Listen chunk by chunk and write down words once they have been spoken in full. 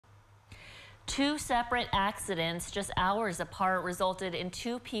Two separate accidents just hours apart resulted in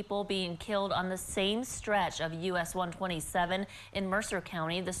two people being killed on the same stretch of US 127 in Mercer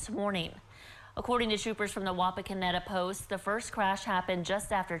County this morning. According to troopers from the Wapakoneta Post, the first crash happened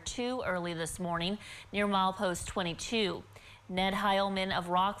just after 2 early this morning near milepost 22. Ned Heilman of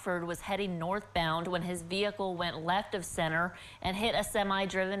Rockford was heading northbound when his vehicle went left of center and hit a semi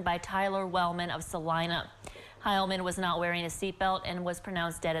driven by Tyler Wellman of Salina. Heilman was not wearing a seatbelt and was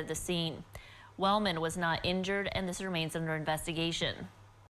pronounced dead at the scene. Wellman was not injured, and this remains under investigation.